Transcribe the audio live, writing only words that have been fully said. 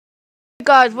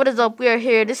Guys, what is up? We are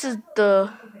here. This is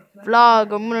the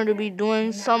vlog. I'm gonna be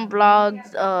doing some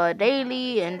vlogs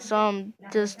daily and some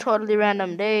just totally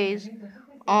random days.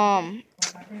 Um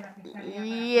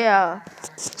yeah.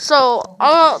 So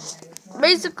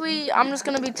basically I'm just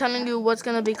gonna be telling you what's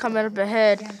gonna be coming up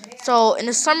ahead. So in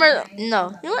the summer,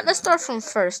 no. You know what? Let's start from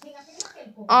first.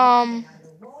 Um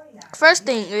First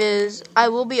thing is I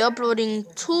will be uploading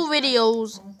 2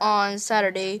 videos on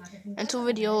Saturday and 2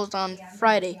 videos on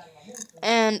Friday.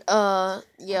 And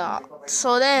yeah.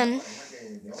 So then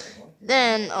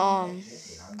in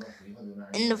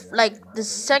the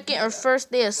second or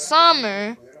first day of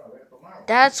summer,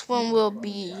 that's when we'll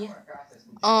be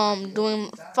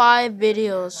doing 5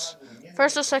 videos.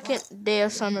 First or second day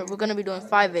of summer, we're gonna be doing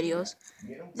 5 videos.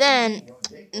 Then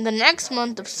in the next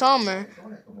month of summer,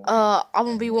 I'm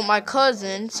gonna be with my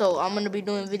cousin, so I'm gonna be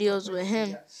doing videos with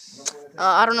him.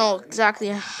 I don't know exactly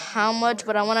how much,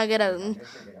 but I want to get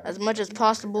as much as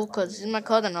possible because he's my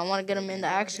cousin. I want to get him into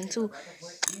action too.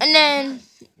 And then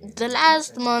the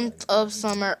last month of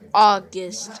summer,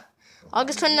 August.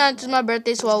 August 29th is my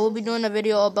birthday, so I will be doing a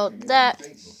video about that.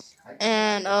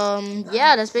 And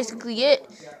yeah, that's basically it.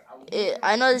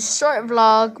 I know it's a short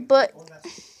vlog, but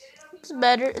it's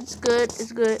better. It's good.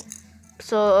 It's good.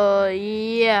 So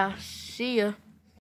yeah, see ya.